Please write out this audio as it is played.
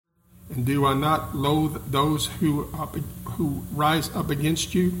And do I not loathe those who rise up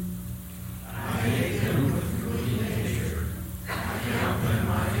against you? I hate them with wicked nature. I count them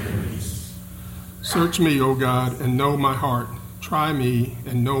my enemies. Search me, O God, and know my heart. Try me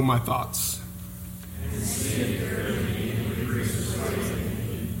and know my thoughts. And see if there is any increases in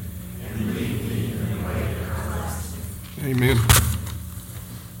me, and lead me in the way everlasting. Amen.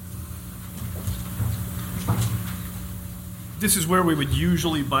 This is where we would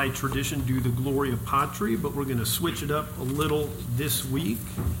usually, by tradition, do the Gloria Patri, but we're going to switch it up a little this week.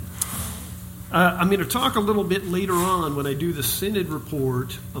 I'm going to talk a little bit later on when I do the Synod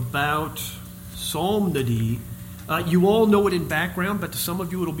report about psalmody. You all know it in background, but to some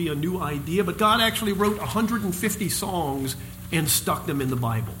of you it'll be a new idea. But God actually wrote 150 songs and stuck them in the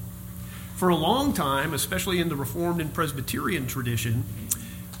Bible. For a long time, especially in the Reformed and Presbyterian tradition,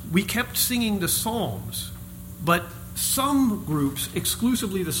 we kept singing the Psalms, but some groups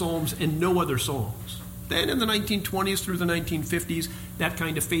exclusively the Psalms and no other songs. Then in the 1920s through the 1950s, that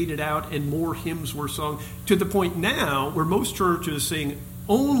kind of faded out and more hymns were sung, to the point now where most churches sing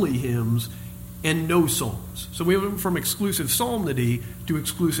only hymns and no psalms. So we went from exclusive psalmody to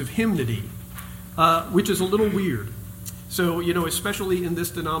exclusive hymnody, which is a little weird. So, especially in this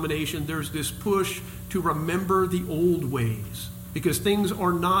denomination, there's this push to remember the old ways, because things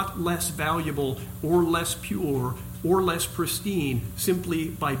are not less valuable or less pure or less pristine simply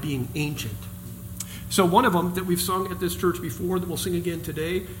by being ancient. So one of them that we've sung at this church before that we'll sing again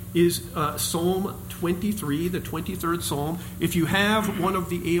today is Psalm 23, the 23rd Psalm. If you have one of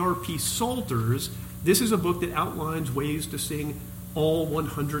the ARP Psalters, this is a book that outlines ways to sing all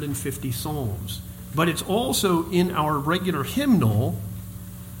 150 Psalms. But it's also in our regular hymnal.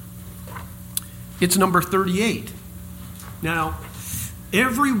 It's number 38. Now,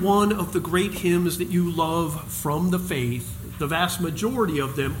 every one of the great hymns that you love from the faith, the vast majority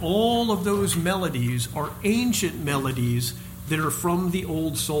of them, all of those melodies are ancient melodies that are from the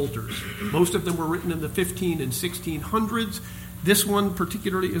old Psalters. Most of them were written in the 15 and 1600s. This one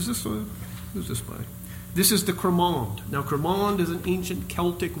particularly, who's this by? This is the Cramond. Now, Cramond is an ancient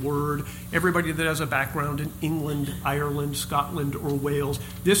Celtic word. Everybody that has a background in England, Ireland, Scotland, or Wales,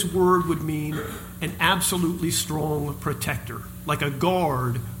 this word would mean an absolutely strong protector, like a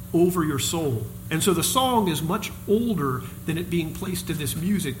guard over your soul. And so the song is much older than it being placed to this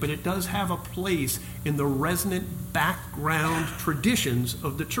music, but it does have a place in the resonant background traditions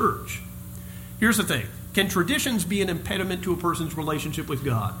of the church. Here's the thing. Can traditions be an impediment to a person's relationship with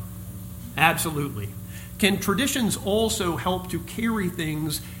God? Absolutely. Can traditions also help to carry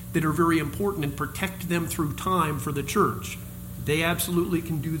things that are very important and protect them through time for the church? They absolutely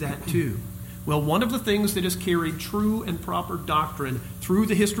can do that too. Well, one of the things that has carried true and proper doctrine through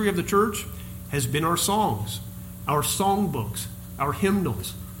the history of the church has been our songs, our songbooks, our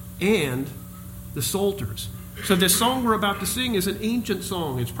hymnals, and the psalters. So this song we're about to sing is an ancient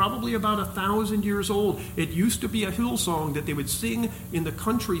song. It's probably about 1,000 years old. It used to be a hill song that they would sing in the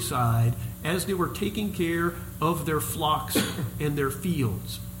countryside as they were taking care of their flocks and their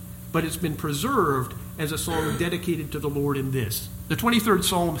fields. But it's been preserved as a song dedicated to the Lord in this. The 23rd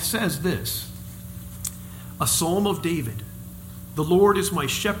Psalm says this, a psalm of David. The Lord is my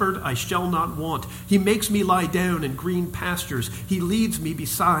shepherd, I shall not want. He makes me lie down in green pastures. He leads me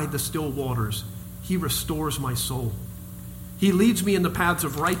beside the still waters. He restores my soul. He leads me in the paths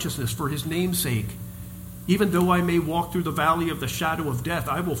of righteousness for his name's sake. Even though I may walk through the valley of the shadow of death,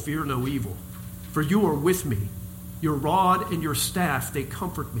 I will fear no evil. For you are with me. Your rod and your staff, they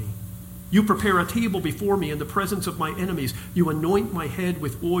comfort me. You prepare a table before me in the presence of my enemies. You anoint my head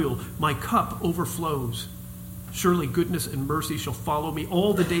with oil. My cup overflows. Surely goodness and mercy shall follow me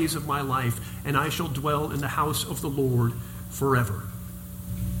all the days of my life, and I shall dwell in the house of the Lord forever.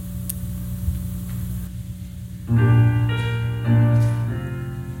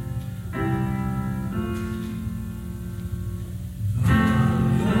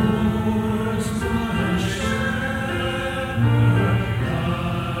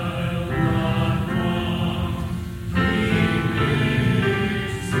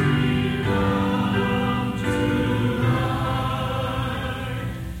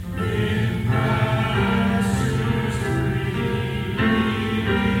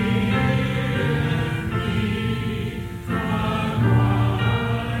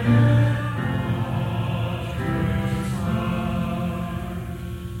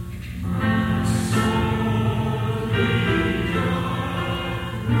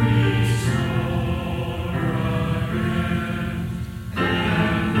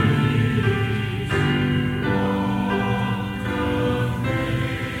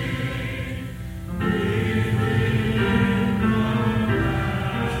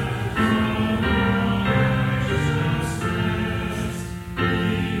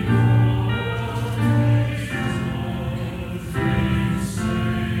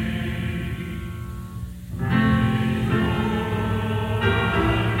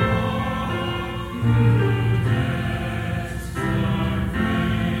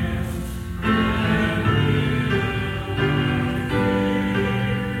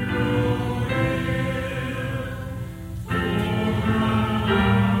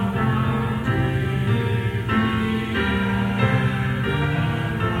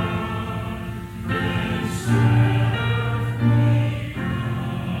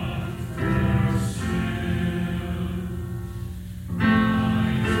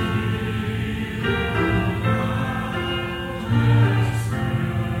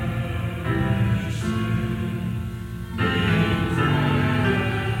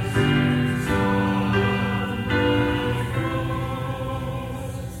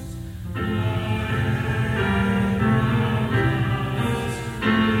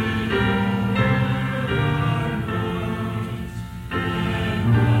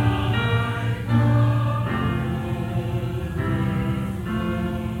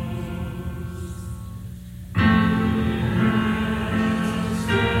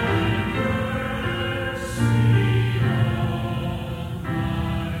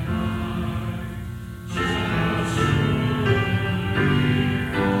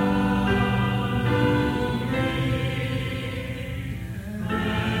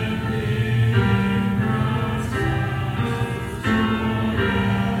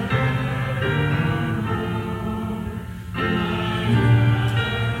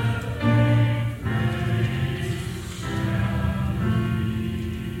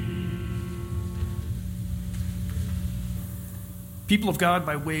 People of God,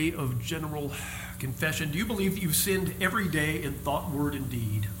 by way of general confession, do you believe that you've sinned every day in thought, word, and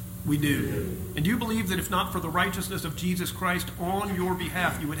deed? We do. And do you believe that if not for the righteousness of Jesus Christ on your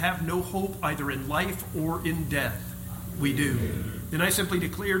behalf, you would have no hope either in life or in death? We do. Then I simply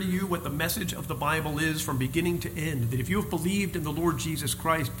declare to you what the message of the Bible is from beginning to end, that if you have believed in the Lord Jesus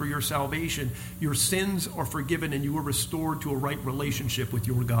Christ for your salvation, your sins are forgiven and you are restored to a right relationship with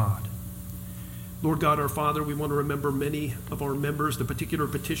your God. Lord God, our Father, we want to remember many of our members, the particular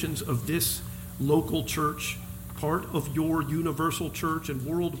petitions of this local church, part of your universal church and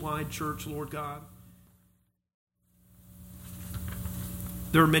worldwide church, Lord God.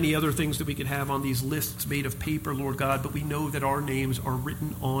 There are many other things that we could have on these lists made of paper, Lord God, but we know that our names are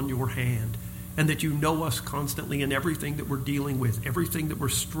written on your hand and that you know us constantly in everything that we're dealing with, everything that we're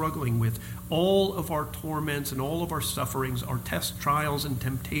struggling with, all of our torments and all of our sufferings, our tests, trials, and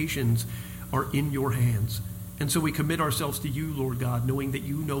temptations are in your hands. And so we commit ourselves to you, Lord God, knowing that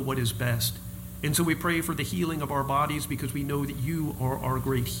you know what is best. And so we pray for the healing of our bodies because we know that you are our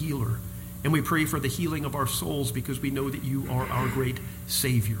great healer. And we pray for the healing of our souls because we know that you are our great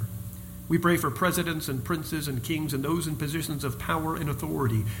Savior. We pray for presidents and princes and kings and those in positions of power and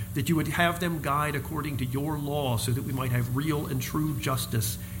authority, that you would have them guide according to your law so that we might have real and true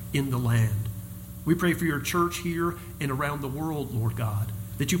justice in the land. We pray for your church here and around the world, Lord God,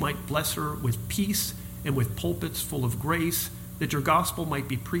 that you might bless her with peace and with pulpits full of grace, that your gospel might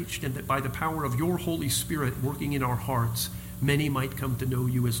be preached, and that by the power of your Holy Spirit working in our hearts, many might come to know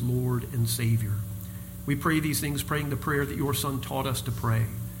you as Lord and Savior. We pray these things, praying the prayer that your Son taught us to pray.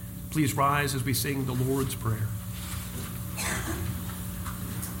 Please rise as we sing the Lord's Prayer.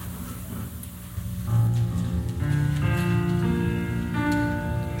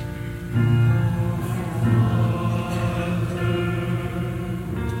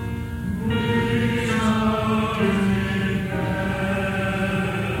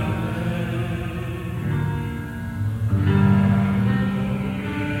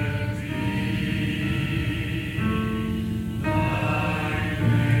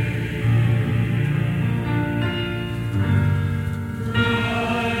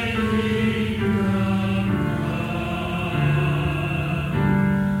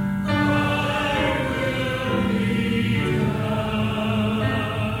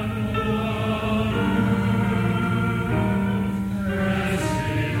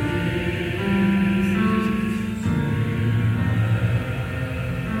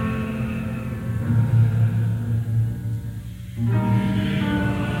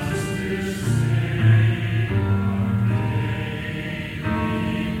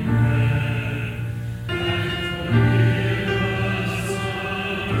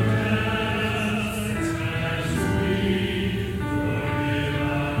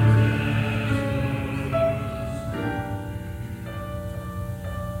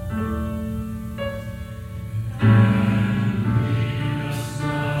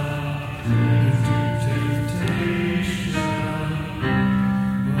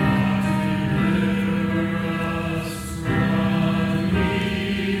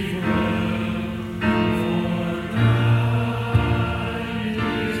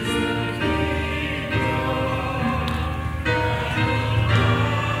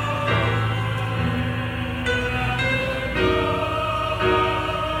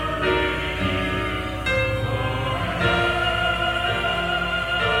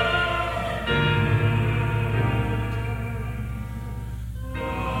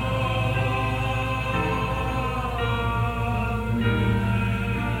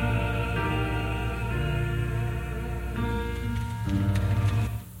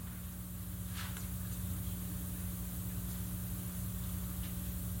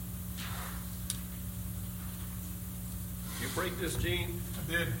 Break this, Gene.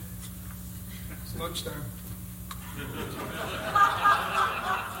 I did. It's lunchtime.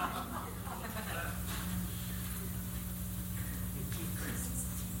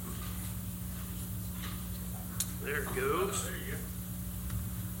 There it goes. There you go.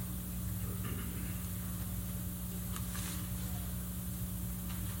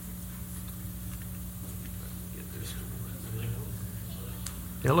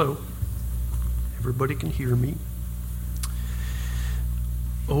 Hello. Everybody can hear me.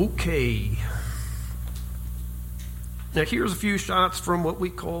 Okay. Now here's a few shots from what we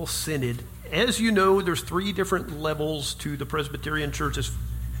call Synod. As you know, there's 3 different levels to the Presbyterian Church's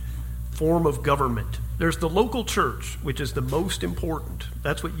form of government. There's the local church, which is the most important.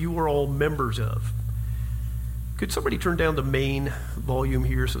 That's what you are all members of. Could somebody turn down the main volume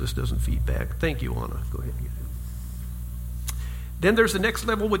here so this doesn't feed back? Thank you, Anna. Go ahead and get it. Then there's the next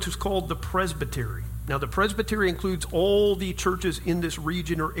level, which is called the presbytery. Now, the presbytery includes all the churches in this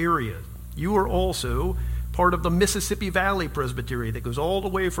region or area. You are also part of the Mississippi Valley Presbytery that goes all the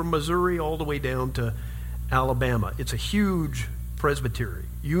way from Missouri all the way down to Alabama. It's a huge presbytery.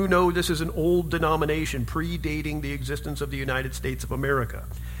 You know this is an old denomination predating the existence of the United States of America.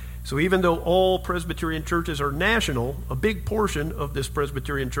 So even though all Presbyterian churches are national, a big portion of this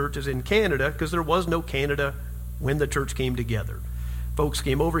Presbyterian church is in Canada because there was no Canada when the church came together. Folks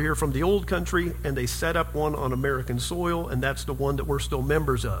came over here from the old country and they set up one on American soil, and that's the one that we're still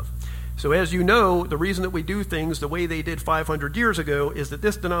members of. So as you know, the reason that we do things the way they did 500 years ago is that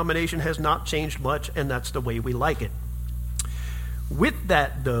this denomination has not changed much, and that's the way we like it. With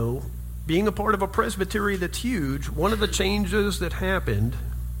that, though, being a part of a presbytery that's huge, one of the changes that happened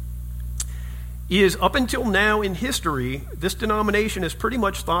is up until now in history, this denomination has pretty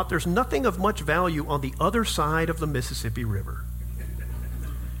much thought there's nothing of much value on the other side of the Mississippi River.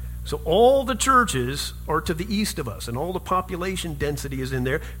 So all the churches are to the east of us, and all the population density is in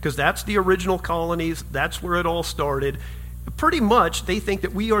there, because that's the original colonies, that's where it all started. Pretty much, they think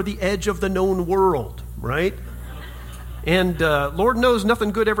that we are the edge of the known world, right? And Lord knows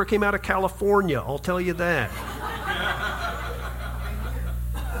nothing good ever came out of California, I'll tell you that.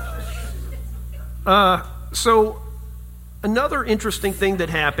 So another interesting thing that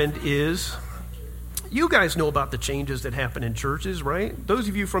happened is, you guys know about the changes that happen in churches, right? Those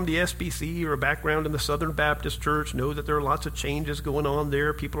of you from the SBC or a background in the Southern Baptist Church know that there are lots of changes going on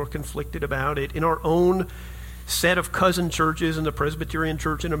there. People are conflicted about it. In our own set of cousin churches in the Presbyterian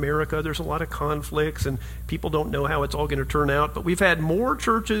Church in America, there's a lot of conflicts, and people don't know how it's all going to turn out. But we've had more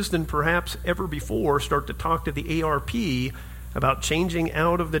churches than perhaps ever before start to talk to the ARP about changing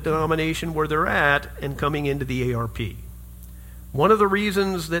out of the denomination where they're at and coming into the ARP. One of the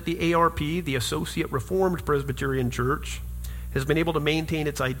reasons that the ARP, the Associate Reformed Presbyterian Church, has been able to maintain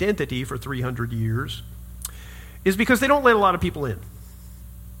its identity for 300 years is because they don't let a lot of people in.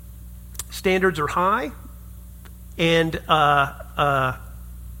 Standards are high, and they're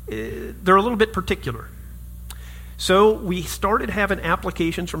a little bit particular. So we started having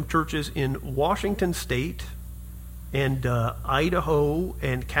applications from churches in Washington State and Idaho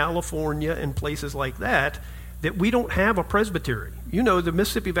and California and places like that we don't have a presbytery. You know, the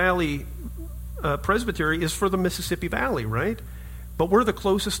Mississippi Valley Presbytery is for the Mississippi Valley, right? But we're the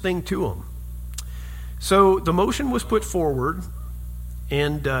closest thing to them. So the motion was put forward,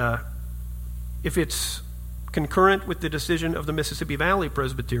 and if it's concurrent with the decision of the Mississippi Valley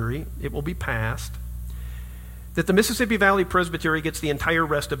Presbytery, it will be passed that the Mississippi Valley Presbytery gets the entire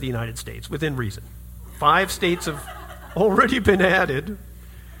rest of the United States, within reason. 5 states have already been added.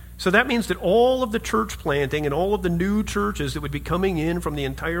 So that means that all of the church planting and all of the new churches that would be coming in from the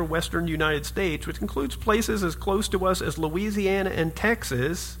entire western United States, which includes places as close to us as Louisiana and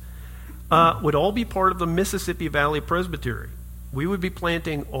Texas, would all be part of the Mississippi Valley Presbytery. We would be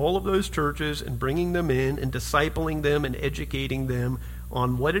planting all of those churches and bringing them in and discipling them and educating them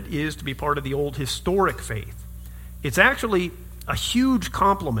on what it is to be part of the old historic faith. It's actually a huge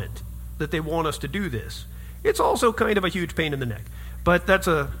compliment that they want us to do this. It's also kind of a huge pain in the neck. But that's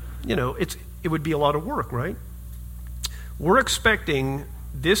it would be a lot of work, right? We're expecting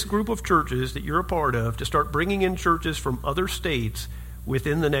this group of churches that you're a part of to start bringing in churches from other states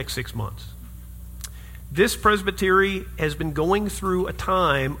within the next 6 months. This presbytery has been going through a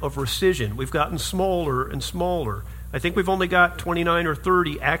time of rescission. We've gotten smaller and smaller. I think we've only got 29 or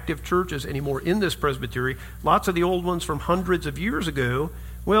 30 active churches anymore in this presbytery. Lots of the old ones from hundreds of years ago,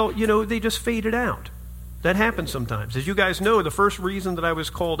 well, they just faded out. That happens sometimes. As you guys know, the first reason that I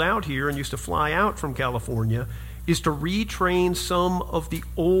was called out here and used to fly out from California is to retrain some of the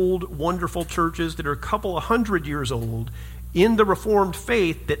old, wonderful churches that are a couple of 100 years old in the Reformed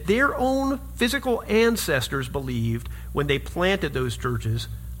faith that their own physical ancestors believed when they planted those churches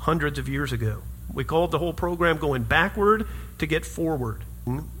hundreds of years ago. We called the whole program Going Backward to Get Forward.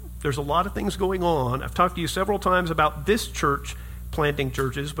 There's a lot of things going on. I've talked to you several times about this church planting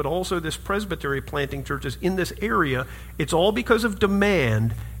churches, but also this presbytery planting churches in this area. It's all because of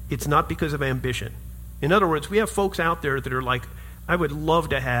demand. It's not because of ambition. In other words, we have folks out there that are like, I would love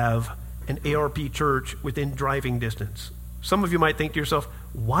to have an ARP church within driving distance. Some of you might think to yourself,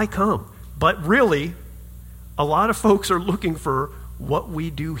 why come? But really, a lot of folks are looking for what we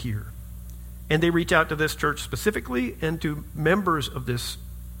do here. And they reach out to this church specifically and to members of this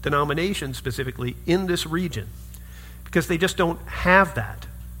denomination specifically in this region, because they just don't have that.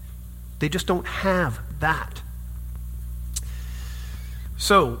 They just don't have that.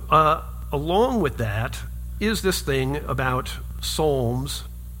 So, along with that is this thing about psalms.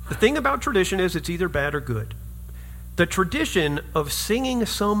 The thing about tradition is it's either bad or good. The tradition of singing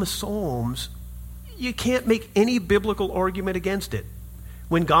some psalms, you can't make any biblical argument against it.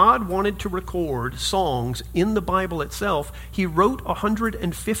 When God wanted to record songs in the Bible itself, he wrote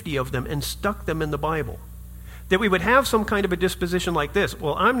 150 of them and stuck them in the Bible. That we would have some kind of a disposition like this,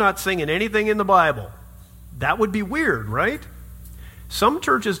 well, I'm not singing anything in the Bible. That would be weird, right? Some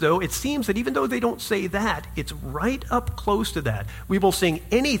churches, though, it seems that even though they don't say that, it's right up close to that. We will sing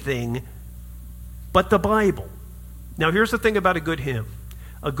anything but the Bible. Now, here's the thing about a good hymn.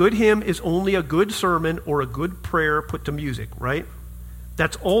 A good hymn is only a good sermon or a good prayer put to music, right?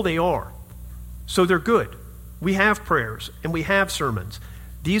 That's all they are. So they're good. We have prayers and we have sermons.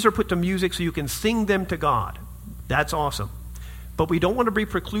 These are put to music so you can sing them to God. That's awesome. But we don't want to be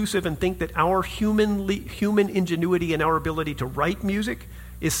preclusive and think that our human ingenuity and our ability to write music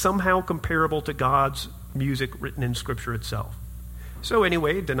is somehow comparable to God's music written in Scripture itself. So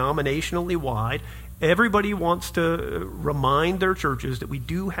anyway, denominationally wide, everybody wants to remind their churches that we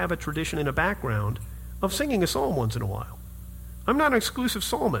do have a tradition and a background of singing a psalm once in a while. I'm not an exclusive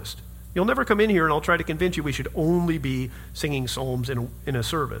psalmist. You'll never come in here and I'll try to convince you we should only be singing psalms in a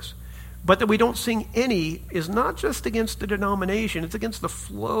service. But that we don't sing any is not just against the denomination, it's against the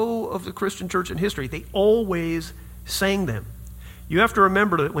flow of the Christian church in history. They always sang them. You have to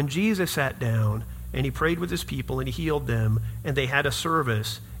remember that when Jesus sat down and he prayed with his people and he healed them and they had a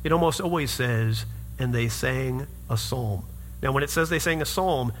service, it almost always says, and they sang a psalm. Now when it says they sang a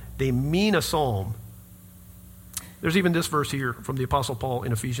psalm, they mean a psalm. There's even this verse here from the Apostle Paul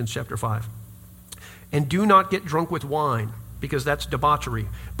in Ephesians chapter 5. And do not get drunk with wine, because that's debauchery,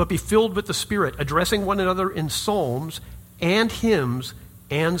 but be filled with the Spirit, addressing one another in psalms and hymns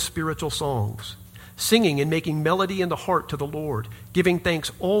and spiritual songs, singing and making melody in the heart to the Lord, giving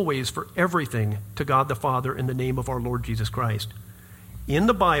thanks always for everything to God the Father in the name of our Lord Jesus Christ. In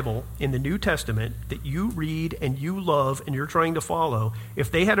the Bible, in the New Testament, that you read and you love and you're trying to follow,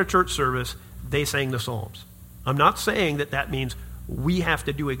 if they had a church service, they sang the Psalms. I'm not saying that that means we have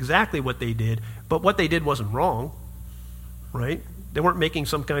to do exactly what they did, but what they did wasn't wrong. Right? They weren't making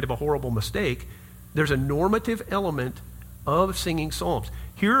some kind of a horrible mistake. There's a normative element of singing psalms.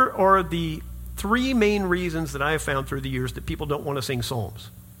 Here are the three main reasons that I have found through the years that people don't want to sing psalms.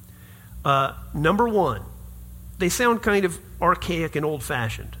 Number one, they sound kind of archaic and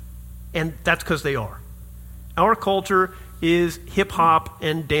old-fashioned, and that's because they are. Our culture is hip-hop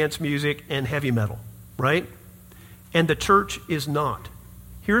and dance music and heavy metal, right? And the church is not.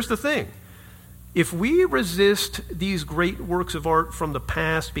 Here's the thing. If we resist these great works of art from the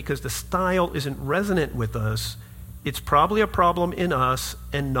past because the style isn't resonant with us, it's probably a problem in us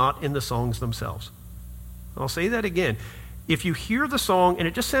and not in the songs themselves. I'll say that again. If you hear the song and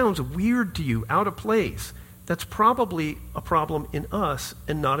it just sounds weird to you, out of place, that's probably a problem in us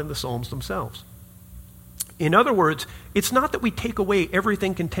and not in the psalms themselves. In other words, it's not that we take away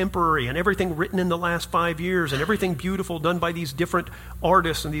everything contemporary and everything written in the last 5 years and everything beautiful done by these different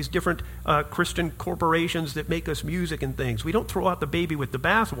artists and these different Christian corporations that make us music and things. We don't throw out the baby with the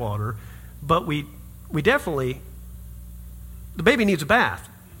bathwater, but we definitely, the baby needs a bath.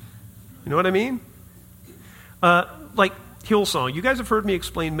 You know what I mean? Like Hillsong. You guys have heard me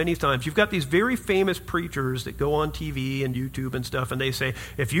explain many times. You've got these very famous preachers that go on TV and YouTube and stuff, and they say,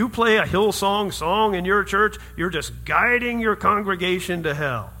 if you play a Hillsong song in your church, you're just guiding your congregation to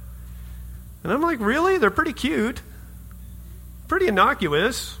hell. And I'm like, really? They're pretty cute. Pretty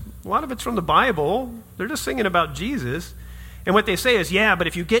innocuous. A lot of it's from the Bible. They're just singing about Jesus. And what they say is, yeah, but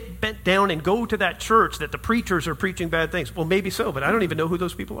if you get bent down and go to that church that the preachers are preaching bad things, well, maybe so, but I don't even know who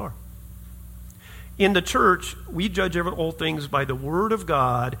those people are. In the church, we judge all things by the Word of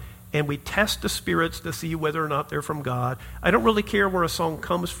God, and we test the spirits to see whether or not they're from God. I don't really care where a song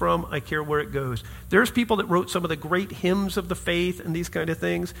comes from. I care where it goes. There's people that wrote some of the great hymns of the faith and these kind of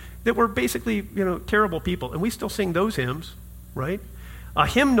things that were basically, terrible people, and we still sing those hymns, right? A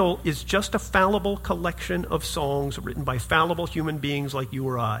hymnal is just a fallible collection of songs written by fallible human beings like you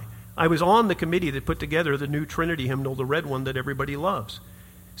or I. I was on the committee that put together the new Trinity hymnal, the red one that everybody loves.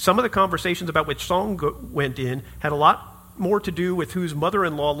 Some of the conversations about which song went in had a lot more to do with whose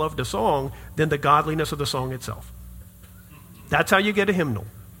mother-in-law loved a song than the godliness of the song itself. That's how you get a hymnal.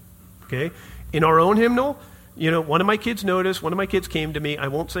 Okay? In our own hymnal, one of my kids noticed, one of my kids came to me, I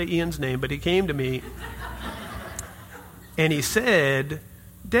won't say Ian's name, but he came to me, and he said,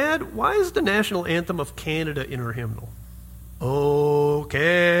 Dad, why is the national anthem of Canada in our hymnal? Oh,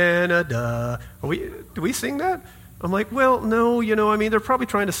 Canada. Do we sing that? I'm like, well, no, they're probably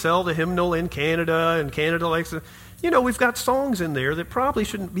trying to sell the hymnal in Canada, and Canada likes it. We've got songs in there that probably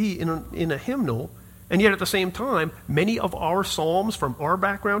shouldn't be in a hymnal, and yet at the same time, many of our psalms from our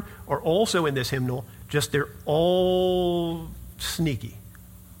background are also in this hymnal, just they're all sneaky.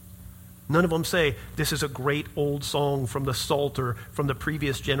 None of them say, this is a great old song from the Psalter from the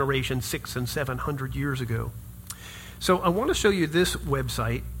previous generation 600 and 700 years ago. So I want to show you this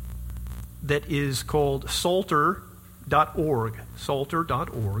website that is called Psalter.org.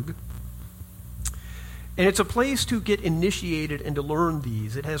 Psalter.org. And it's a place to get initiated and to learn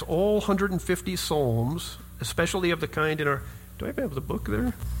these. It has all 150 psalms, especially of the kind in our... Do I have the book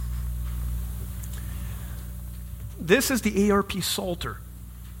there? This is the ARP Psalter.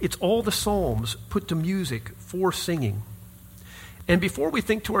 It's all the psalms put to music for singing. And before we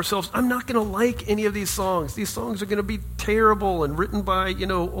think to ourselves, I'm not going to like any of these songs. These songs are going to be terrible and written by,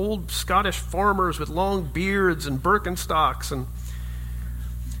 old Scottish farmers with long beards and Birkenstocks. And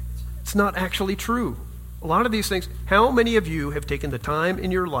it's not actually true. A lot of these things, how many of you have taken the time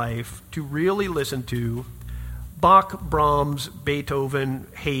in your life to really listen to Bach, Brahms, Beethoven,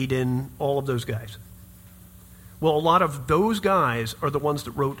 Haydn, all of those guys? Well, a lot of those guys are the ones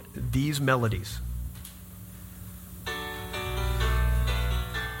that wrote these melodies.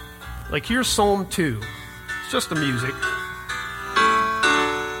 Like here's Psalm 2. It's just the music.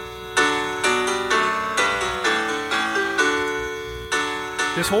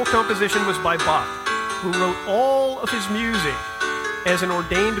 This whole composition was by Bach, who wrote all of his music as an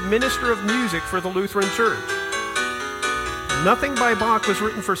ordained minister of music for the Lutheran Church. Nothing by Bach was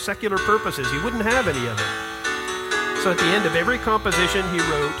written for secular purposes. He wouldn't have any of it. So at the end of every composition, he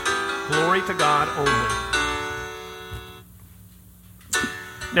wrote, "Glory to God only."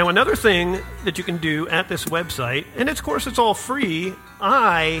 Now, another thing that you can do at this website, and of course it's all free,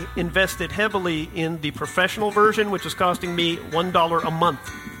 I invested heavily in the professional version, which is costing me $1 a month,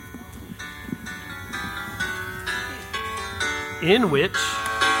 in which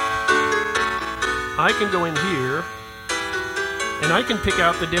I can go in here and I can pick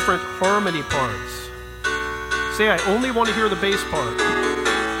out the different harmony parts. Say I only want to hear the bass part.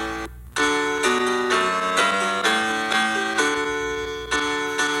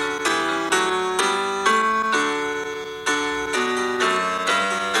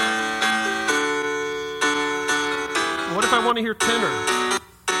 What if I want to hear tenor?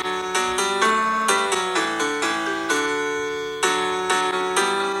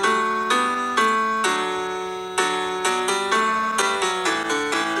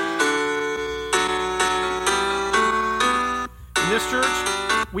 In this church,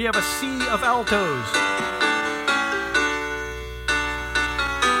 we have a sea of altos.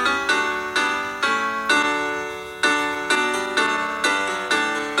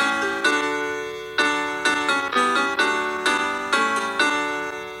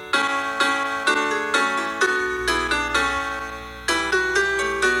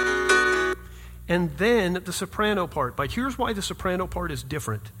 And then the soprano part. But here's why the soprano part is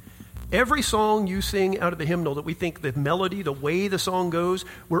different. Every song you sing out of the hymnal that we think the melody, the way the song goes,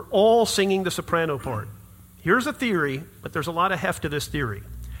 we're all singing the soprano part. Here's a theory, but there's a lot of heft to this theory.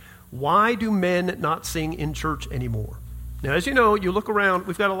 Why do men not sing in church anymore? Now, as you know, you look around,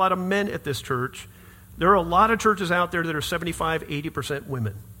 we've got a lot of men at this church. There are a lot of churches out there that are 75, 80%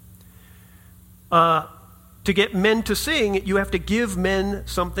 women. To get men to sing, you have to give men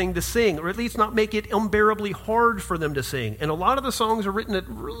something to sing, or at least not make it unbearably hard for them to sing. And a lot of the songs are written at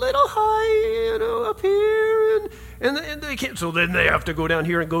a little high, up here, and they can't. So then they have to go down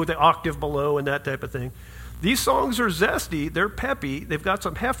here and go the octave below and that type of thing. These songs are zesty, they're peppy, they've got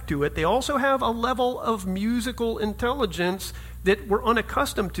some heft to it. They also have a level of musical intelligence that we're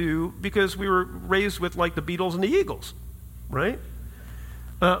unaccustomed to because we were raised with like the Beatles and the Eagles, right?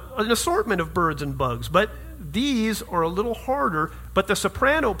 An assortment of birds and bugs, but these are a little harder, but the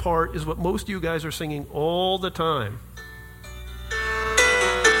soprano part is what most of you guys are singing all the time.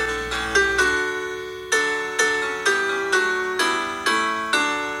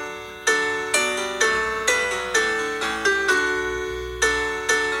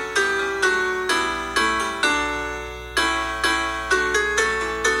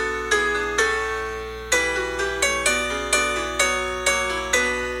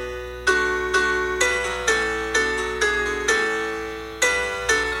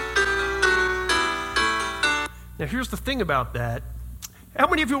 Now, here's the thing about that. How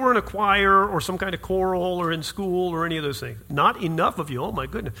many of you were in a choir or some kind of choral or in school or any of those things? Not enough of you. Oh, my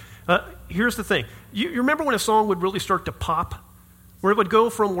goodness. Here's the thing. You remember when a song would really start to pop? Where it would go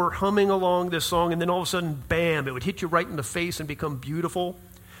from we're humming along this song and then all of a sudden, bam, it would hit you right in the face and become beautiful.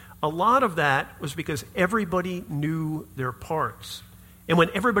 A lot of that was because everybody knew their parts. And when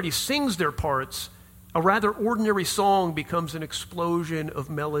everybody sings their parts, a rather ordinary song becomes an explosion of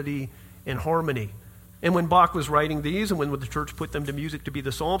melody and harmony. And when Bach was writing these and when the church put them to music to be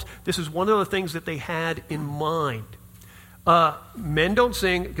the Psalms, this is one of the things that they had in mind. Men don't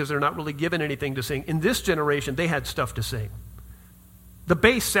sing because they're not really given anything to sing. In this generation, they had stuff to sing. The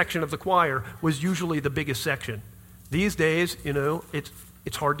bass section of the choir was usually the biggest section. These days,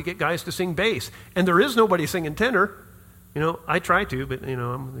 it's hard to get guys to sing bass. And there is nobody singing tenor. I try to, but,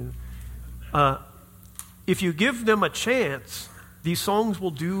 if you give them a chance, these songs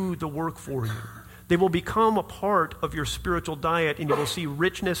will do the work for you. They will become a part of your spiritual diet, and you will see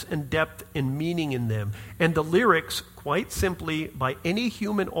richness and depth and meaning in them. And the lyrics, quite simply, by any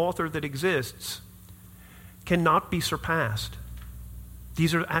human author that exists, cannot be surpassed.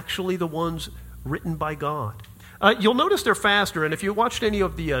 These are actually the ones written by God. You'll notice they're faster, and if you watched any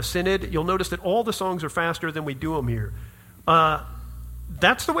of the Synod, you'll notice that all the songs are faster than we do them here.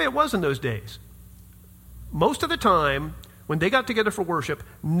 That's the way it was in those days. Most of the time, when they got together for worship,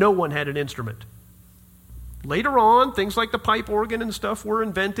 no one had an instrument. Later on, things like the pipe organ and stuff were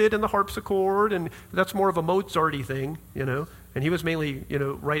invented, and the harpsichord, and that's more of a Mozart-y thing, and he was mainly,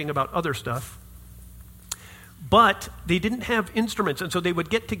 writing about other stuff. But they didn't have instruments, and so they would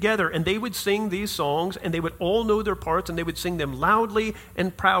get together, and they would sing these songs, and they would all know their parts, and they would sing them loudly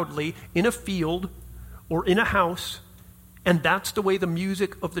and proudly in a field or in a house. And that's the way the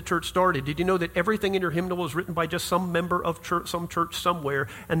music of the church started. Did you know that everything in your hymnal was written by just some member of church, some church somewhere,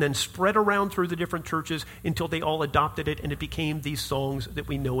 and then spread around through the different churches until they all adopted it, and it became these songs that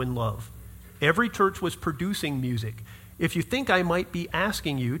we know and love? Every church was producing music. If you think I might be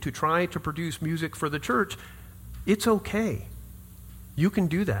asking you to try to produce music for the church, it's okay. You can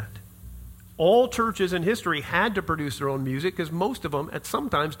do that. All churches in history had to produce their own music because most of them at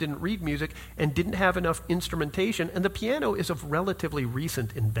sometimes didn't read music and didn't have enough instrumentation, and the piano is of relatively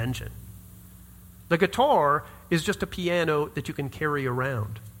recent invention. The guitar is just a piano that you can carry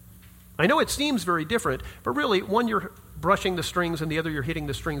around. I know it seems very different, but really, one you're brushing the strings and the other you're hitting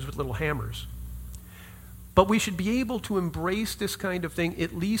the strings with little hammers. But we should be able to embrace this kind of thing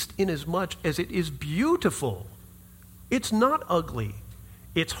at least in as much as it is beautiful. It's not ugly.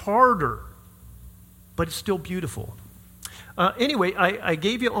 It's harder. But it's still beautiful. Anyway, I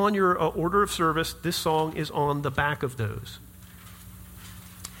gave you on your order of service, this song is on the back of those.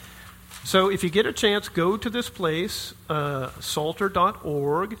 So if you get a chance, go to this place,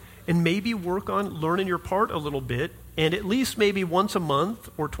 psalter.org, and maybe work on learning your part a little bit, and at least maybe once a month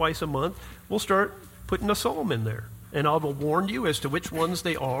or twice a month, we'll start putting a psalm in there. And I will warn you as to which ones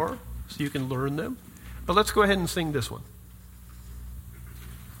they are, so you can learn them. But let's go ahead and sing this one.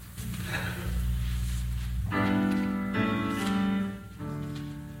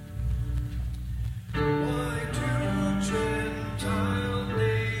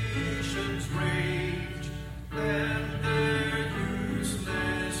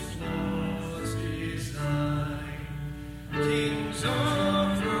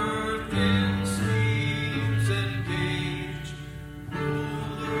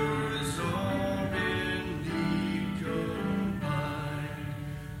 Rulers all beneath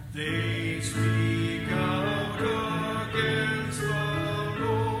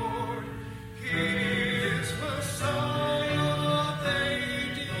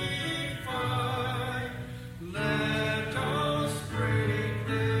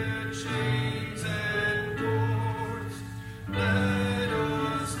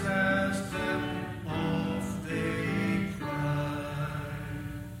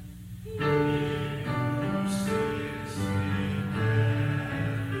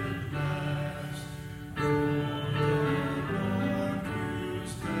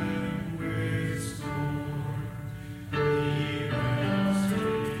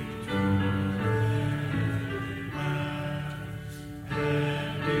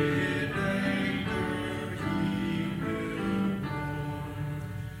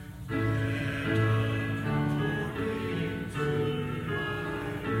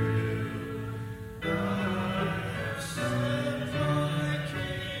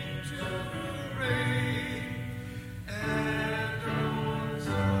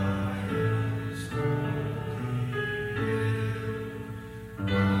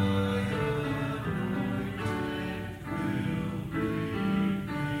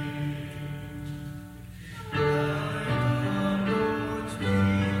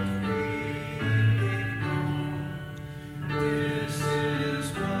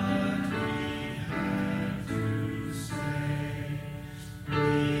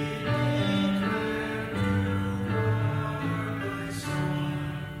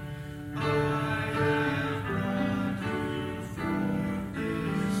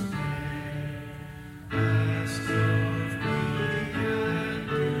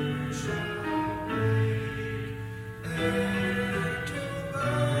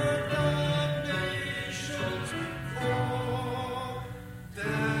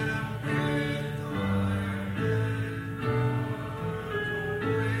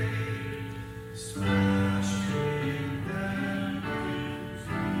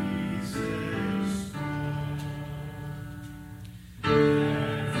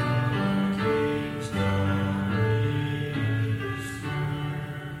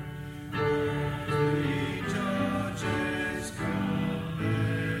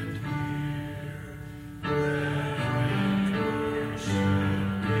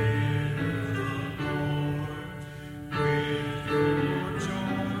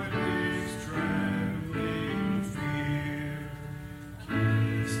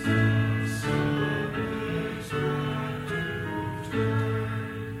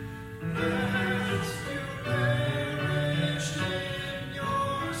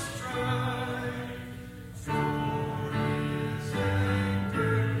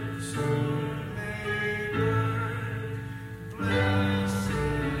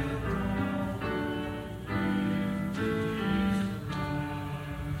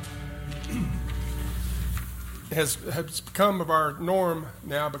has become of our norm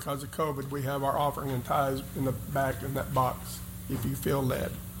now because of COVID. We have our offering and tithes in the back in that box, if you feel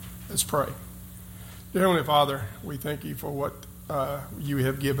led. Let's pray. Dear Heavenly Father, we thank you for what you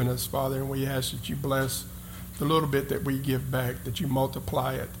have given us, Father, and we ask that you bless the little bit that we give back, that you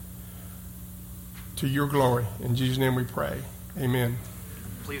multiply it to your glory. In Jesus' name we pray. Amen.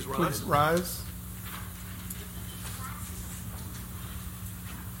 Please rise. Please rise.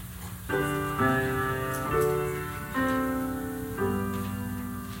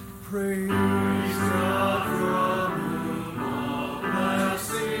 Praise God from whom all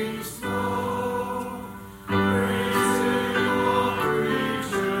blessings flow. Praise Him, all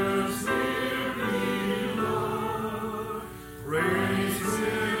creatures here below. Praise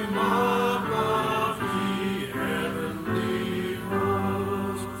Him above the heavenly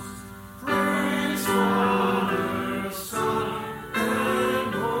hosts. Praise Father, Son,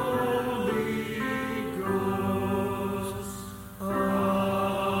 and Holy Ghost.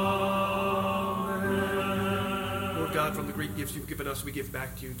 God, from the great gifts you've given us, we give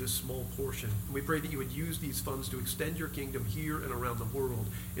back to you this small portion. And we pray that you would use these funds to extend your kingdom here and around the world.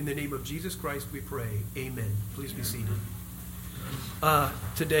 In the name of Jesus Christ, we pray. Amen. Please be seated.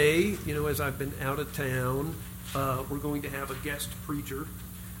 Today, as I've been out of town, we're going to have a guest preacher.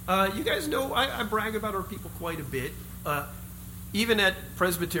 You guys know I brag about our people quite a bit. Even at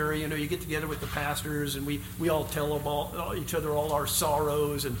Presbytery, you get together with the pastors and we all tell them each other all our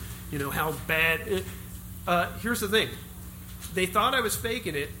sorrows and, how bad... here's the thing. They thought I was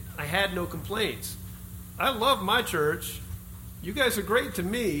faking it. I had no complaints. I love my church. You guys are great to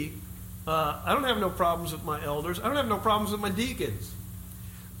me. I don't have no problems with my elders. I don't have no problems with my deacons.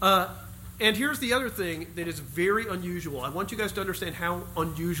 And here's the other thing that is very unusual. I want you guys to understand how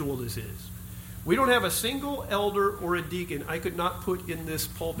unusual this is. We don't have a single elder or a deacon I could not put in this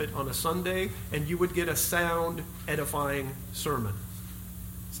pulpit on a Sunday, and you would get a sound, edifying sermon.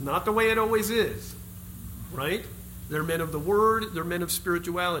 It's not the way it always is. Right? They're men of the word. They're men of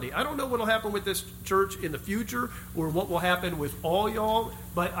spirituality. I don't know what will happen with this church in the future or what will happen with all y'all,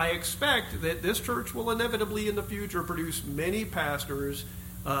 but I expect that this church will inevitably in the future produce many pastors,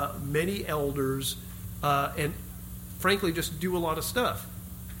 many elders, and frankly just do a lot of stuff.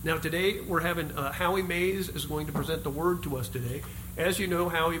 Now today we're having Howie Mays is going to present the word to us today. As you know,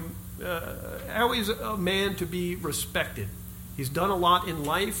 Howie's a man to be respected. He's done a lot in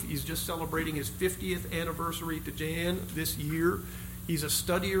life. He's just celebrating his 50th anniversary to Jan this year. He's a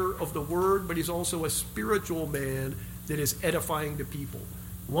studier of the Word, but he's also a spiritual man that is edifying to people.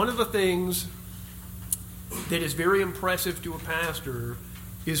 One of the things that is very impressive to a pastor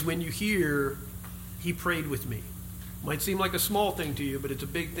is when you hear, he prayed with me. Might seem like a small thing to you, but it's a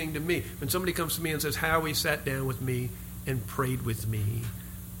big thing to me. When somebody comes to me and says, Howie sat down with me and prayed with me,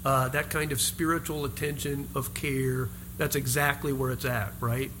 that kind of spiritual attention, of care, that's exactly where it's at,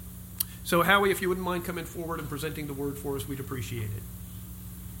 right? So, Howie, if you wouldn't mind coming forward and presenting the word for us, we'd appreciate it.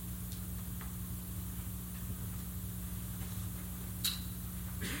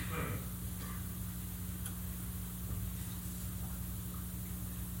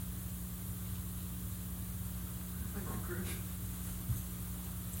 Thank you, Chris.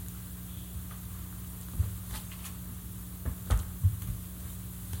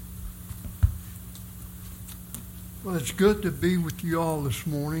 Well, it's good to be with you all this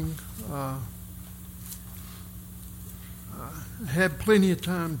morning. I had plenty of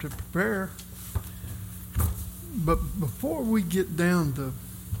time to prepare. But before we get down to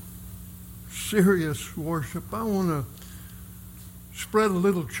serious worship, I want to spread a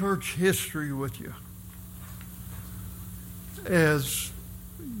little church history with you. As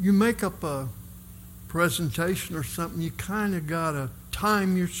you make up a presentation or something, you kind of got to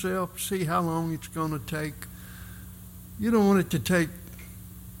time yourself, see how long it's going to take. You don't want it to take,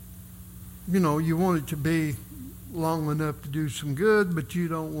 you want it to be long enough to do some good, but you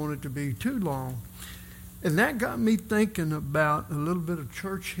don't want it to be too long. And that got me thinking about a little bit of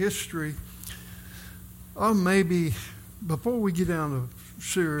church history. Or maybe, before we get down to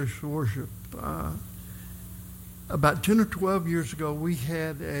serious worship, about 10 or 12 years ago, we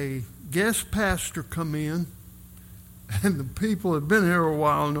had a guest pastor come in, and the people that have been here a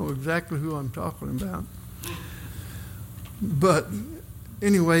while know exactly who I'm talking about. But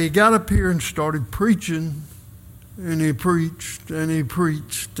anyway, he got up here and started preaching, and he preached, and he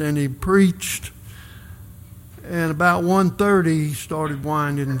preached, and he preached. And about 1:30, he started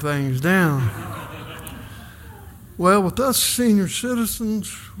winding things down. Well, with us senior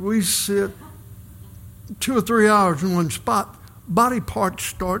citizens, we sit 2 or 3 hours in one spot. Body parts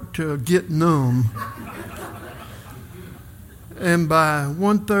start to get numb. And by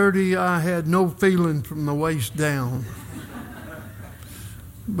 1:30, I had no feeling from the waist down.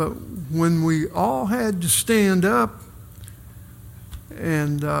 But when we all had to stand up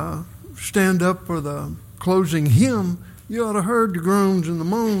and stand up for the closing hymn, you ought to heard the groans and the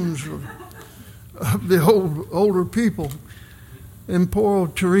moans of the older people. And poor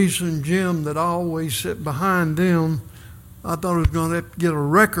old Teresa and Jim that always sit behind them, I thought I was going to have to get a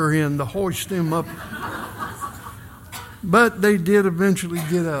wrecker in to hoist them up. But they did eventually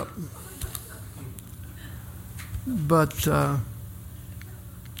get up. But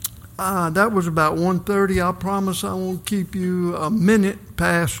that was about 1:30. I promise I won't keep you a minute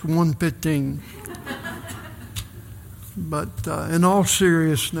past 1:15. But in all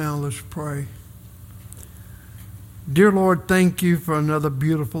seriousness now, let's pray. Dear Lord, thank you for another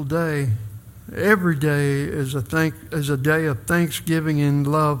beautiful day. Every day is a day of thanksgiving and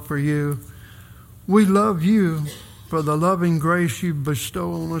love for you. We love you for the loving grace you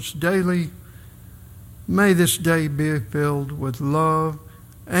bestow on us daily. May this day be filled with love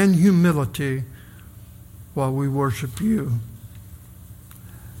and humility while we worship you.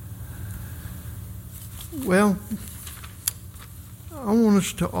 Well, I want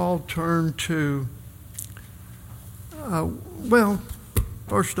us to all turn to,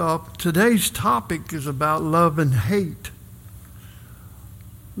 first off, today's topic is about love and hate.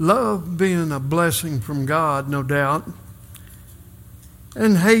 Love being a blessing from God, no doubt,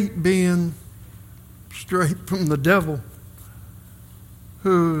 and hate being straight from the devil,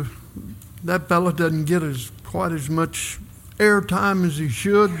 who that fellow doesn't get quite as much airtime as he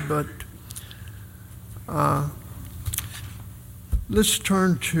should, but let's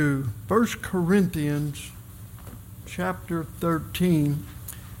turn to 1 Corinthians chapter 13.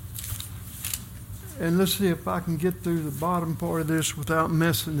 And let's see if I can get through the bottom part of this without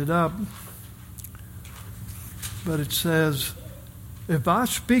messing it up. But it says, if I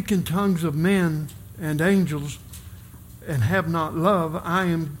speak in tongues of men and angels and have not love, I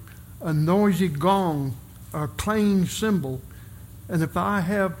am a noisy gong or clanging cymbal. And if I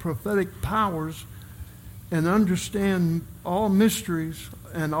have prophetic powers and understand all mysteries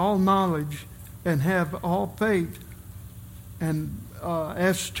and all knowledge and have all faith, and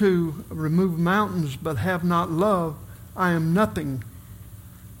as to remove mountains but have not love, I am nothing.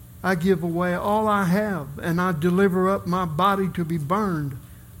 I give away all I have, and I deliver up my body to be burned.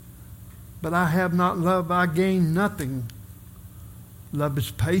 But I have not love, I gain nothing. Love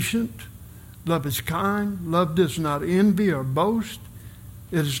is patient. Love is kind. Love does not envy or boast.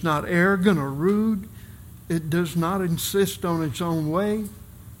 It is not arrogant or rude. It does not insist on its own way.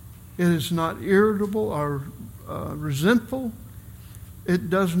 It is not irritable or resentful.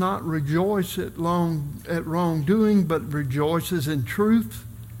 It does not rejoice at wrongdoing, but rejoices in truth.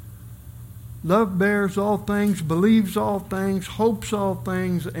 Love bears all things, believes all things, hopes all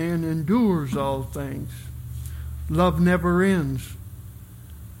things, and endures all things. Love never ends.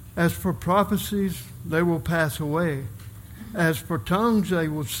 As for prophecies, they will pass away. As for tongues, they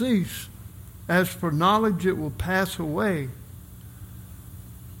will cease. As for knowledge, it will pass away.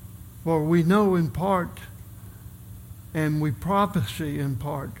 For we know in part, and we prophesy in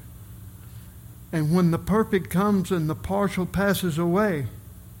part. And when the perfect comes and the partial passes away.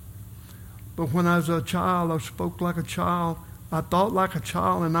 But when I was a child, I spoke like a child, I thought like a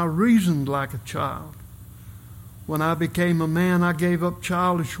child, and I reasoned like a child. When I became a man, I gave up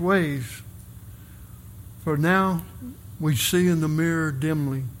childish ways. For now we see in the mirror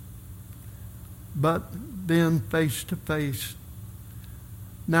dimly, but then face to face.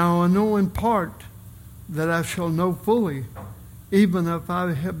 Now I know in part, that I shall know fully, even if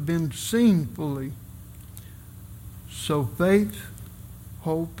I have been seen fully. So faith,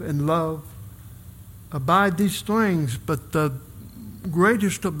 hope, and love abide these things, but the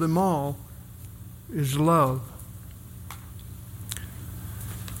greatest of them all is love.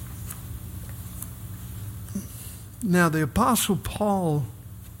 Now, the Apostle Paul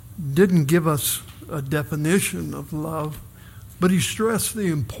didn't give us a definition of love, but he stressed the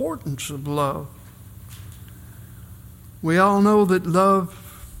importance of love. We all know that love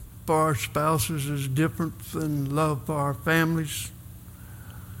for our spouses is different than love for our families.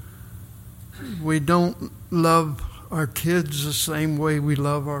 We don't love our kids the same way we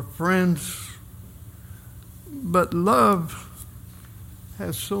love our friends. But love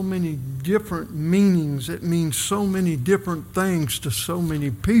has so many different meanings. It means so many different things to so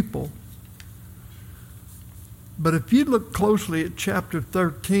many people. But if you look closely at chapter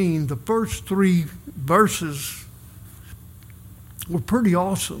 13, the first 3 verses were pretty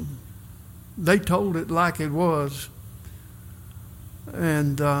awesome. They told it like it was.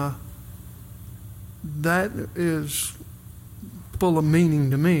 And that is full of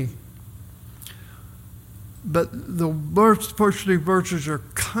meaning to me. But the first 3 verses are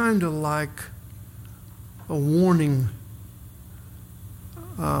kind of like a warning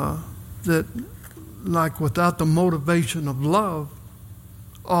that, like, without the motivation of love,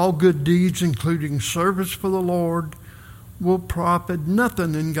 all good deeds, including service for the Lord, will profit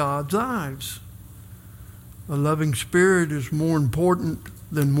nothing in God's eyes. A loving spirit is more important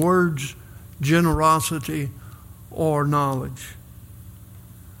than words, generosity, or knowledge.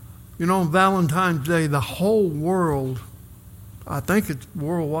 You know, on Valentine's Day, the whole world, I think it's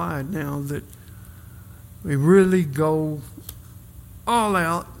worldwide now, that we really go all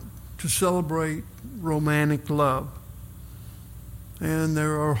out to celebrate romantic love. And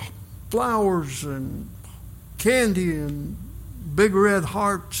there are flowers and candy and big red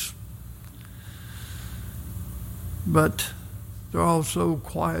hearts. But there are also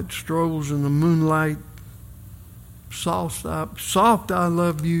quiet strolls in the moonlight, soft I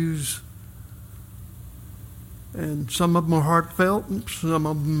love yous, and some of them are heartfelt and some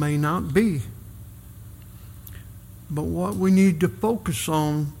of them may not be. But what we need to focus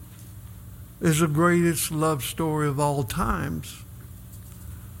on is the greatest love story of all times,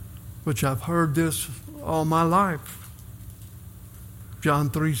 which I've heard this all my life. John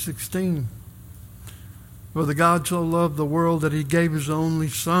 3:16. For the God so loved the world that he gave his only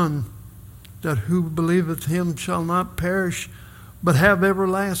Son, that who believeth him shall not perish, but have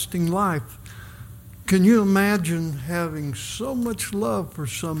everlasting life. Can you imagine having so much love for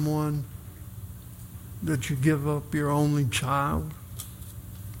someone that you give up your only child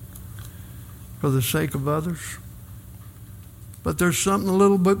for the sake of others? But there's something a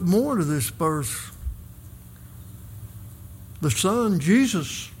little bit more to this verse. The Son,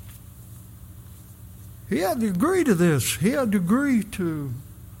 Jesus, he had to agree to this. He had to agree to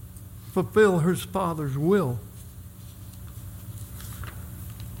fulfill his Father's will.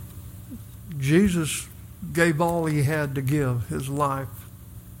 Jesus gave all he had to give, his life.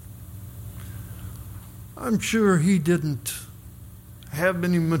 I'm sure he didn't have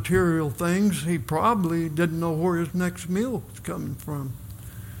any material things. He probably didn't know where his next meal was coming from.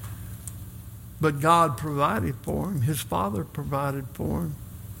 But God provided for him. His Father provided for him.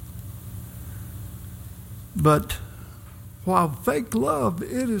 But while fake love,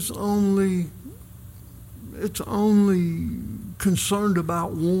 it's only concerned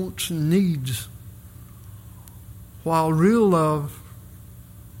about wants and needs, while real love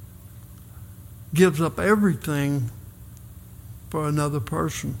gives up everything for another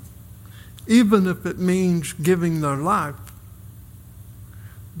person, even if it means giving their life.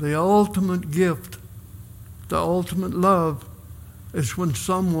 The ultimate gift, the ultimate love, is when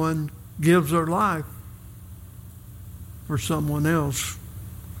someone gives their life for someone else.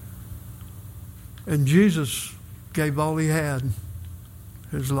 And Jesus gave all he had,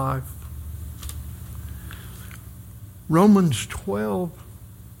 his life. Romans 12,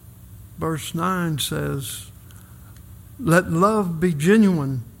 verse 9 says, let love be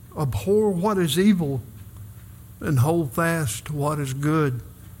genuine, abhor what is evil, and hold fast to what is good.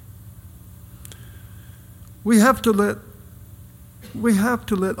 We have to let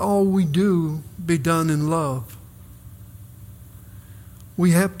all we do be done in love.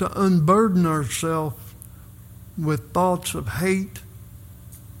 We have to unburden ourselves with thoughts of hate.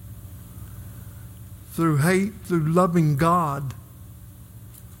 Through loving God,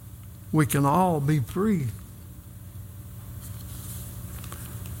 we can all be free.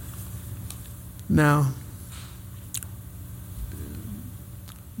 Now,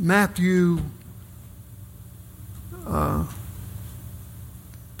 Matthew 5,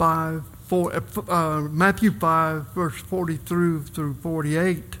 verse 43 through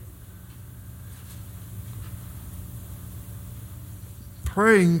 48.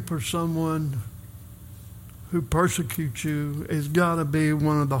 Praying for someone who persecutes you has got to be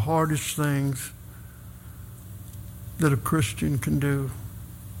one of the hardest things that a Christian can do.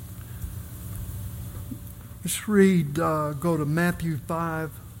 Let's read, go to Matthew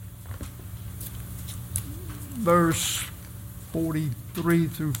 5, verse 43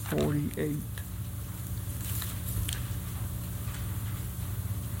 through 48.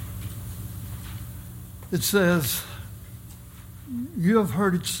 It says, you have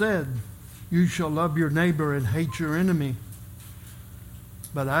heard it said, you shall love your neighbor and hate your enemy.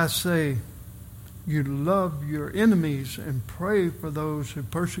 But I say, you love your enemies and pray for those who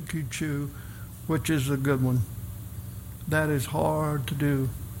persecute you, which is a good one. That is hard to do.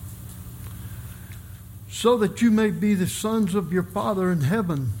 So that you may be the sons of your Father in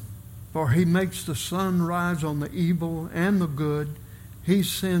heaven. For he makes the sun rise on the evil and the good. He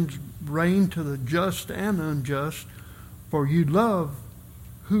sends rain to the just and unjust. For you love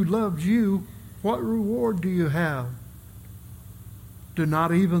who loves you, what reward do you have? Do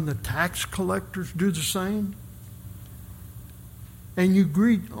not even the tax collectors do the same? And you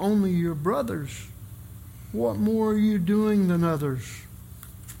greet only your brothers. What more are you doing than others?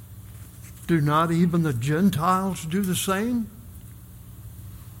 Do not even the Gentiles do the same?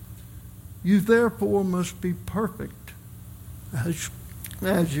 You therefore must be perfect,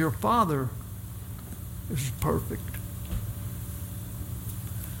 as your Father is perfect.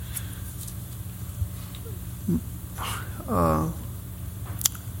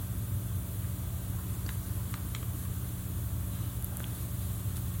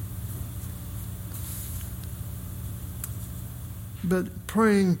 But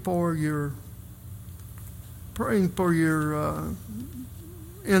praying for your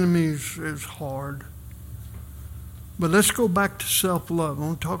enemies is hard. But let's go back to self-love. I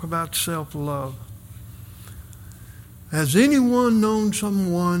want to talk about self-love. Has anyone known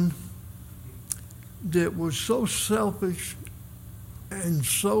someone that was so selfish and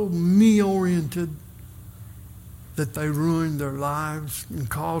so me-oriented that they ruined their lives and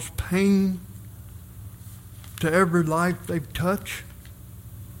caused pain to every life they've touched?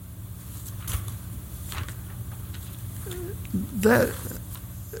 That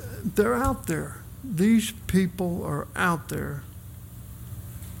they're out there. These people are out there.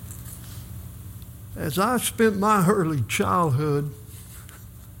 As I spent my early childhood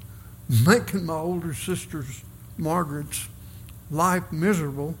making my older sister's, Margaret's, life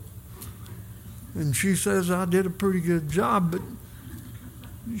miserable, and she says I did a pretty good job, but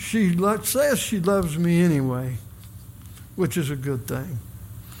she says she loves me anyway, which is a good thing.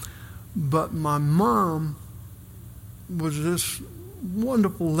 But my mom was this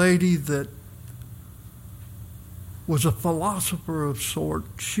wonderful lady that was a philosopher of sort.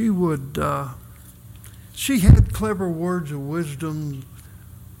 She had clever words of wisdom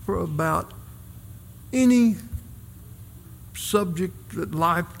for about any subject that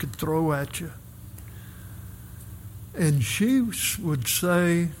life could throw at you. And she would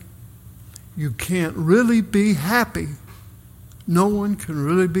say, you can't really be happy. No one can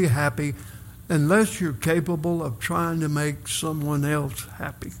really be happy unless you're capable of trying to make someone else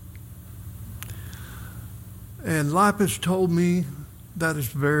happy. And life has told me that is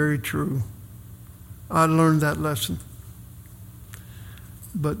very true. I learned that lesson.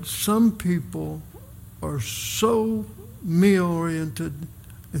 But some people are so me-oriented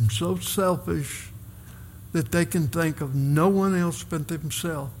and so selfish that they can think of no one else but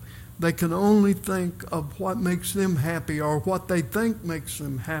themselves. They can only think of what makes them happy or what they think makes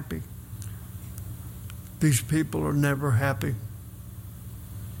them happy. These people are never happy.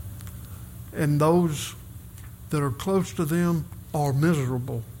 And those that are close to them are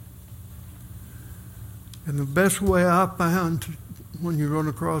miserable. And the best way I found when you run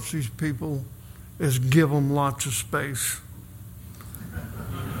across these people is give them lots of space.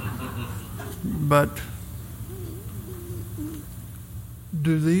 But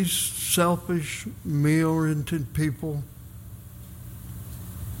do these selfish, me-oriented people,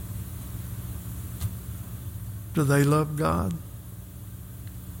 do they love God?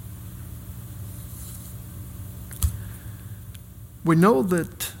 We know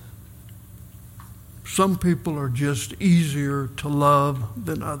that some people are just easier to love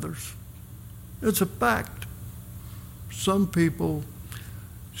than others. It's a fact. Some people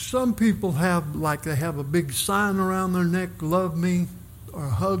have, like they have a big sign around their neck, love me or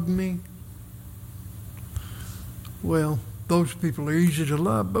hug me. Well, those people are easy to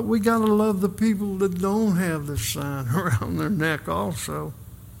love, but we got to love the people that don't have this sign around their neck also.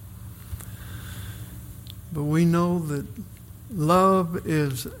 But we know that love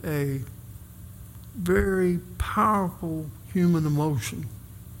is a very powerful human emotion.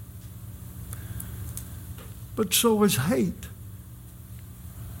 But so is hate.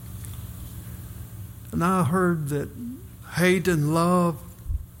 And I heard that hate and love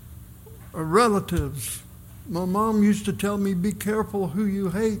are relatives. My mom used to tell me, be careful who you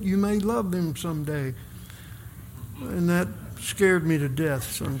hate. You may love them someday. And that scared me to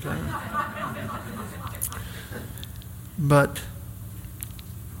death sometimes. But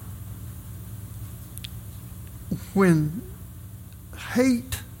when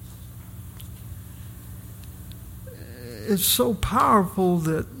hate is so powerful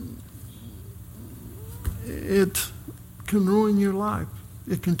that it can ruin your life.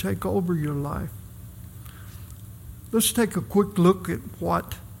 It can take over your life. Let's take a quick look at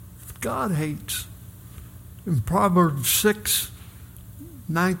what God hates. In Proverbs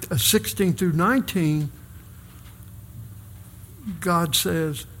 16 through 19, God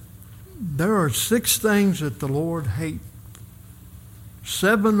says, there are 6 things that the Lord hates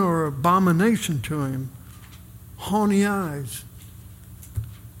 7 are abomination to him. Haughty eyes.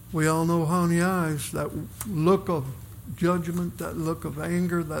 We all know haughty eyes, that look of judgment, that look of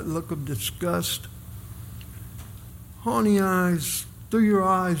anger, that look of disgust. Haughty eyes, through your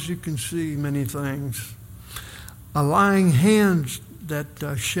eyes you can see many things. A lying hands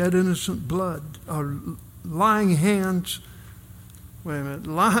that shed innocent blood, or lying hands,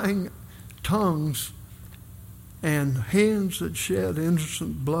 lying tongues and hands that shed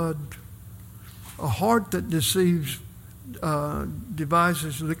innocent blood, a heart that deceives,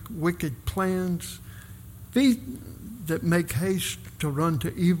 devises wicked plans, feet that make haste to run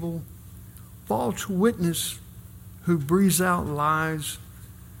to evil, false witness who breathes out lies,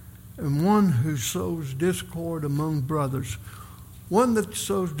 and one who sows discord among brothers. One that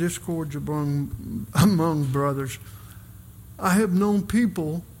sows discords among brothers. I have known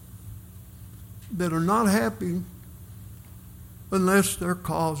people that are not happy unless they're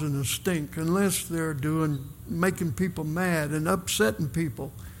causing a stink, unless they're making people mad and upsetting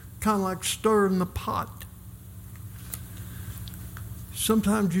people, kind of like stirring the pot.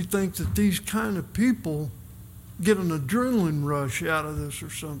 Sometimes you think that these kind of people get an adrenaline rush out of this or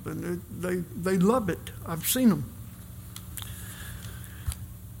something. They love it. I've seen them.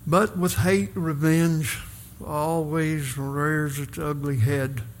 But with hate, revenge always rears its ugly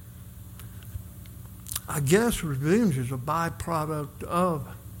head. I guess revenge is a byproduct of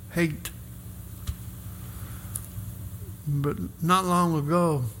hate. But not long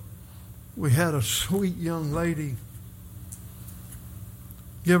ago, we had a sweet young lady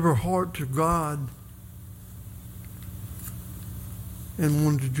give her heart to God and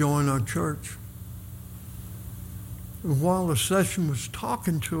wanted to join our church. And while the session was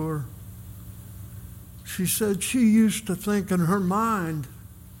talking to her, she said she used to think in her mind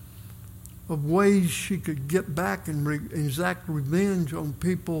of ways she could get back and exact revenge on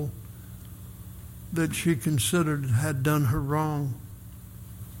people that she considered had done her wrong.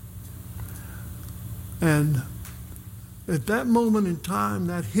 And at that moment in time,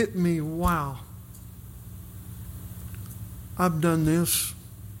 that hit me, wow. I've done this,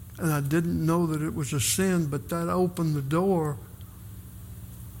 and I didn't know that it was a sin, but that opened the door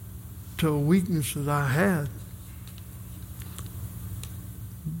to a weakness that I had.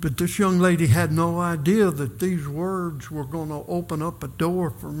 But this young lady had no idea that these words were going to open up a door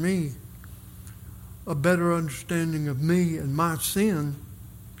for me, a better understanding of me and my sin.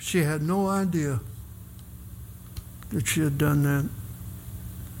 She had no idea that she had done that.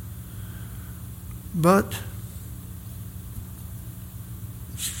 But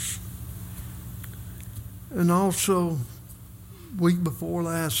and also, week before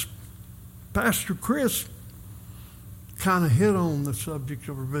last, Pastor Chris kind of hit on the subject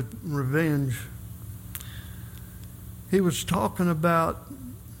of revenge. He was talking about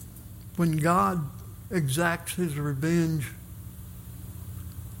when God exacts his revenge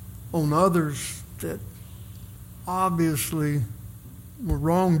on others that obviously were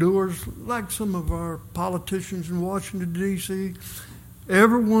wrongdoers, like some of our politicians in Washington, D.C.,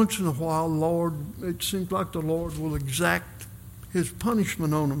 every once in a while, it seems like the Lord will exact his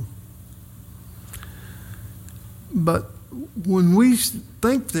punishment on them. But when we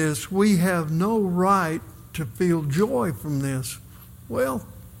think this, we have no right to feel joy from this. Well,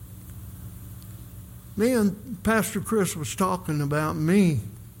 Pastor Chris was talking about me.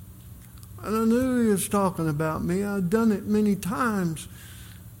 And I knew he was talking about me. I'd done it many times.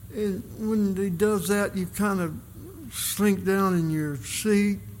 And when he does that, you kind of slink down in your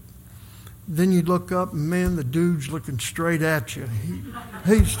seat. Then you look up, and man, the dude's looking straight at you.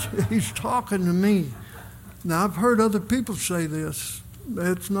 He's talking to me. Now, I've heard other people say this.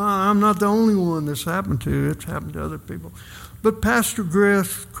 I'm not the only one this happened to. It's happened to other people. But Pastor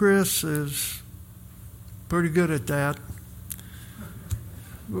Chris is pretty good at that.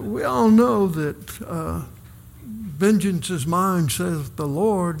 But we all know that vengeance is mine, says the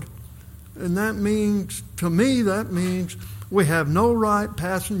Lord. And that means, to me, we have no right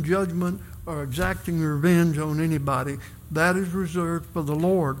passing judgment or exacting revenge on anybody. That is reserved for the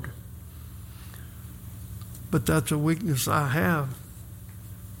Lord. But that's a weakness I have.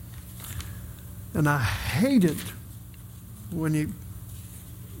 And I hate it when he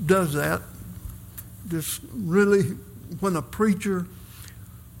does that. Just really, when a preacher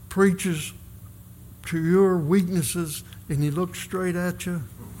preaches to your weaknesses and he looks straight at you,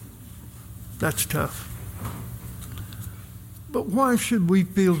 that's tough. But why should we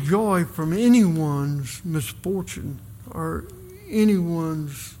feel joy from anyone's misfortune or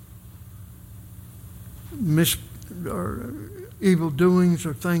anyone's or evil doings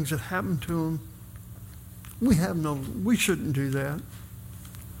or things that happen to them? We shouldn't do that.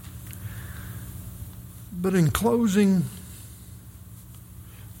 But in closing,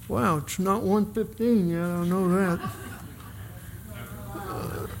 wow, it's not 1:15 yet, I know that.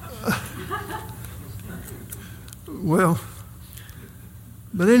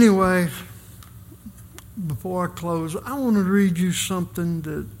 But anyway, before I close, I want to read you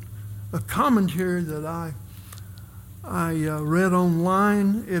something a commentary that I read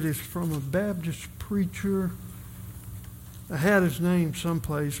online. It is from a Baptist preacher. I had his name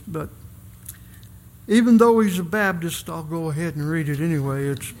someplace, but even though he's a Baptist, I'll go ahead and read it anyway.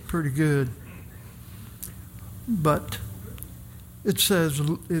 It's pretty good. But it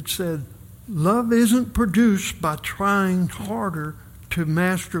said, love isn't produced by trying harder to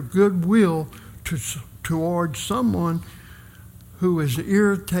master goodwill towards someone who is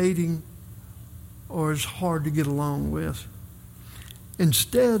irritating or is hard to get along with.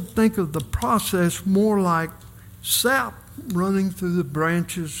 Instead, think of the process more like sap running through the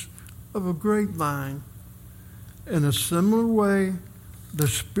branches of a grapevine. In a similar way, the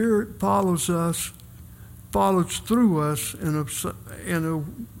Spirit follows through us in a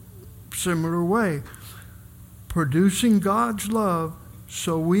similar way, producing God's love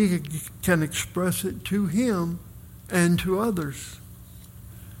so we can express it to Him and to others.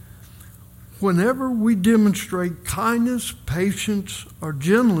 Whenever we demonstrate kindness, patience, or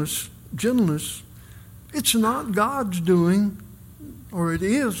gentleness, it's not God's doing, or it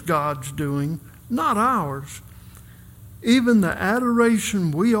is God's doing, not ours. Even the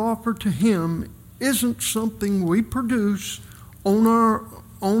adoration we offer to Him isn't something we produce on our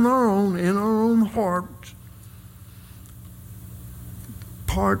own, in our own hearts,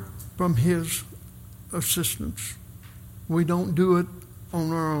 apart from His assistance. We don't do it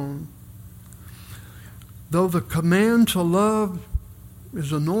on our own. Though the command to love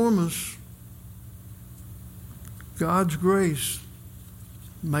is enormous, God's grace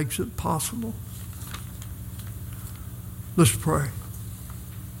makes it possible. Let's pray.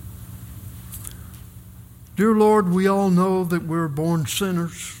 Dear Lord, we all know that we're born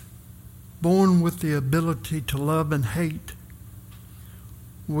sinners, born with the ability to love and hate.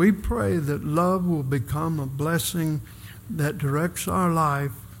 We pray that love will become a blessing that directs our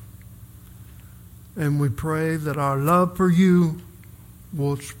life, and we pray that our love for you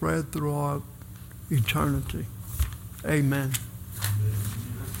will spread throughout eternity. Amen.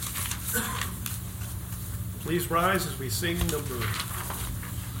 Please rise as we sing number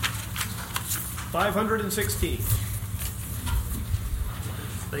 516.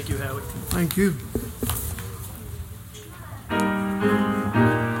 Thank you, Howard. Thank you.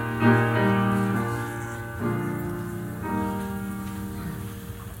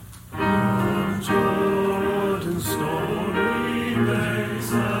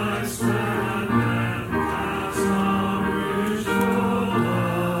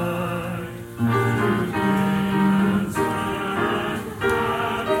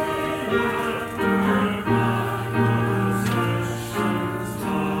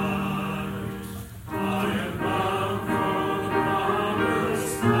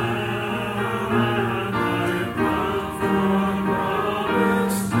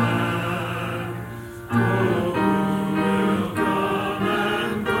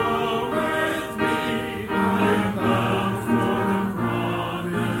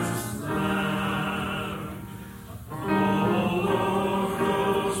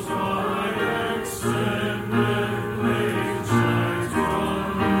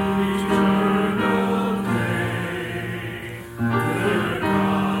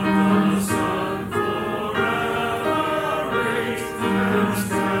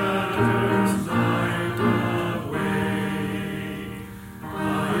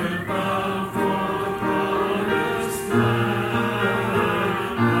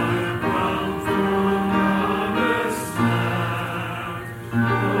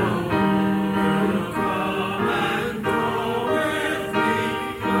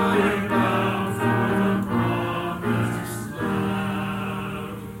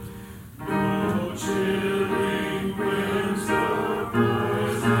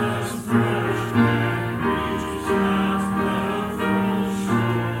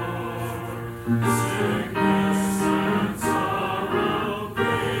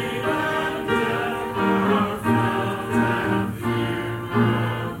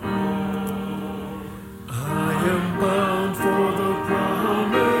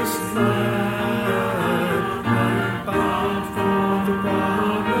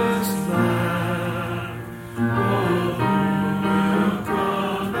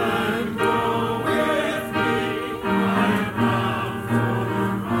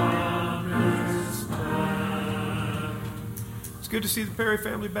 Good to see the Perry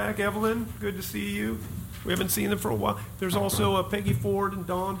family back. Evelyn, good to see you. We haven't seen them for a while. There's also Peggy Ford and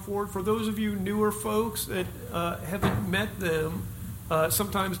Don Ford. For those of you newer folks that haven't met them,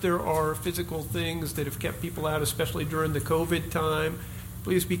 sometimes there are physical things that have kept people out, especially during the COVID time.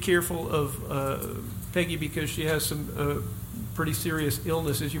 Please be careful of Peggy because she has some pretty serious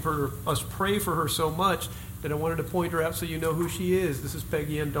illnesses. You've heard us pray for her so much that I wanted to point her out so you know who she is. This is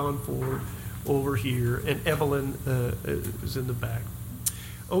Peggy and Don Ford over here, and Evelyn is in the back.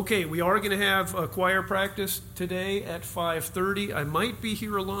 Okay, we are going to have a choir practice today at 5:30. I might be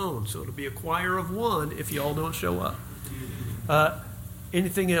here alone, so it'll be a choir of one if you all don't show up.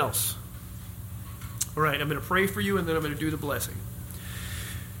 Anything else? All right, I'm going to pray for you, and then I'm going to do the blessing.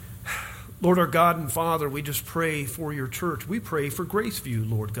 Lord, our God and Father, we just pray for your church. We pray for Graceview,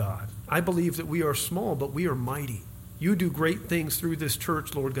 Lord God. I believe that we are small, but we are mighty. You do great things through this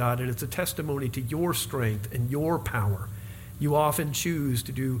church, Lord God, and it's a testimony to your strength and your power. You often choose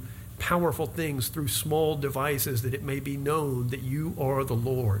to do powerful things through small devices that it may be known that you are the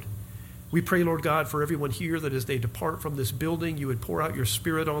Lord. We pray, Lord God, for everyone here that as they depart from this building, you would pour out your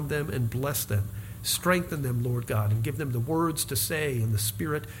Spirit on them and bless them. Strengthen them, Lord God, and give them the words to say and the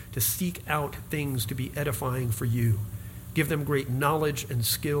Spirit to seek out things to be edifying for you. Give them great knowledge and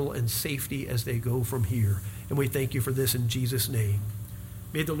skill and safety as they go from here. And we thank you for this in Jesus' name.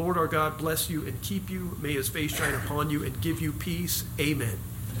 May the Lord our God bless you and keep you. May his face shine upon you and give you peace. Amen.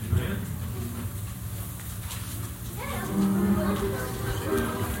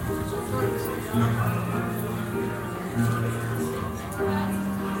 Amen.